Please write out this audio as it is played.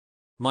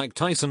Mike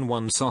Tyson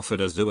once offered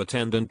a zoo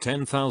attendant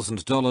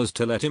 $10,000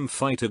 to let him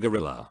fight a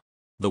gorilla.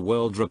 The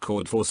world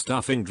record for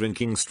stuffing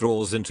drinking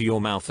straws into your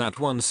mouth at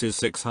once is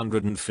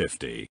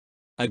 650.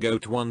 A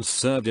goat once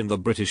served in the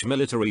British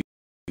military.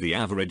 The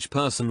average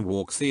person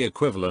walks the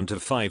equivalent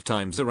of 5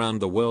 times around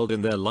the world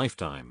in their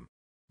lifetime.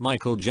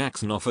 Michael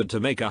Jackson offered to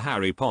make a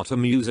Harry Potter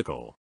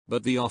musical,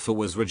 but the offer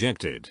was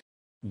rejected.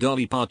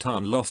 Dolly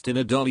Parton lost in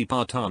a Dolly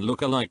Parton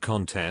look-alike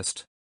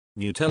contest.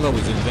 Nutella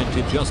was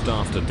invented just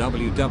after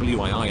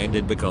WWII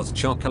ended because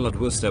chocolate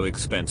was so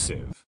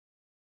expensive.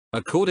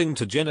 According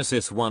to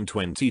Genesis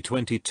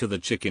 1:2022, the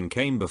chicken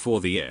came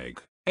before the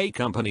egg. A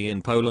company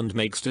in Poland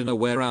makes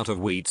dinnerware out of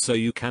wheat so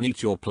you can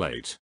eat your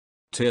plate.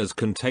 Tears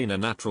contain a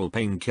natural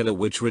painkiller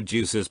which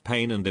reduces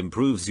pain and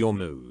improves your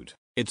mood.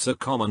 It's a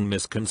common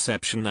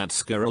misconception that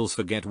squirrels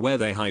forget where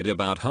they hide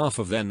about half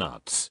of their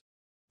nuts.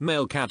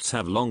 Male cats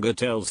have longer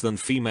tails than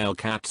female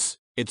cats.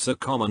 It's a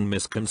common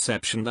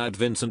misconception that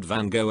Vincent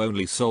van Gogh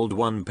only sold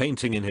one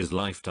painting in his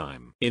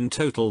lifetime. In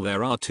total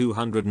there are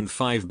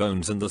 205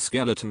 bones in the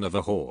skeleton of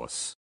a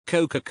horse.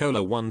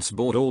 Coca-Cola once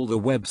bought all the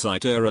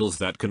website URLs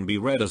that can be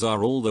read as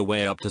are all the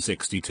way up to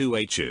 62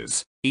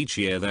 H's. Each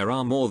year there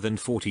are more than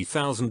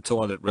 40,000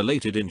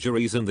 toilet-related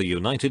injuries in the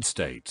United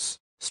States.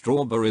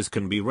 Strawberries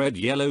can be red,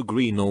 yellow,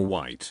 green or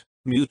white.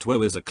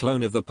 Mewtwo is a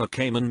clone of the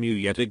Pokemon Mew,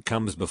 yet it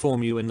comes before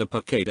Mew in the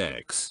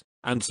Pokédex.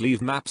 Ants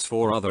leave maps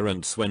for other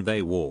ants when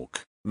they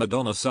walk.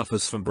 Madonna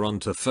suffers from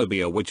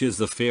brontophobia, which is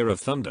the fear of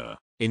thunder.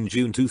 In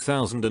June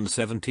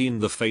 2017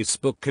 the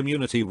Facebook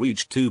community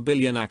reached 2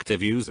 billion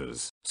active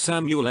users.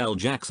 Samuel L.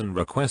 Jackson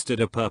requested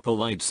a purple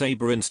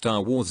lightsaber in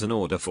Star Wars in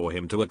order for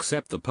him to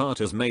accept the part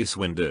as Mace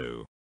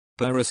Windu.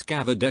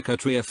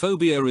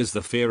 Parascavadecatriophobia is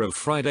the fear of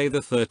Friday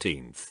the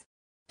 13th.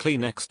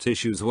 Kleenex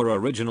tissues were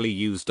originally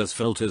used as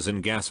filters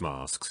in gas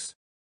masks.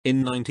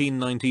 In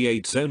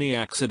 1998 Sony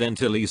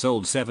accidentally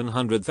sold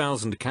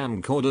 700,000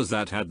 camcorders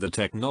that had the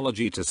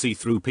technology to see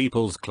through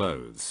people's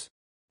clothes.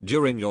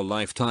 During your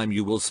lifetime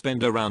you will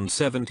spend around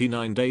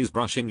 79 days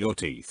brushing your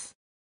teeth.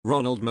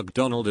 Ronald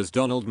McDonald is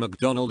Donald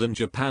McDonald in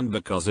Japan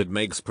because it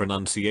makes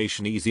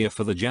pronunciation easier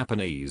for the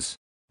Japanese.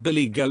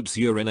 Billy goats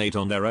urinate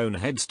on their own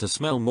heads to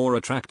smell more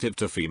attractive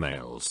to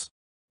females.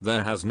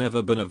 There has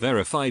never been a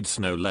verified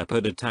snow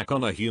leopard attack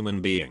on a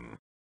human being.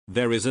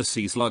 There is a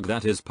sea slug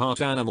that is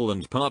part animal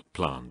and part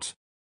plant.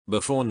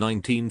 Before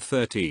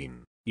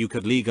 1913, you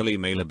could legally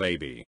mail a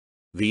baby.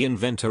 The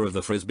inventor of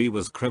the frisbee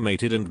was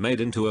cremated and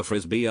made into a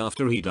frisbee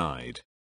after he died.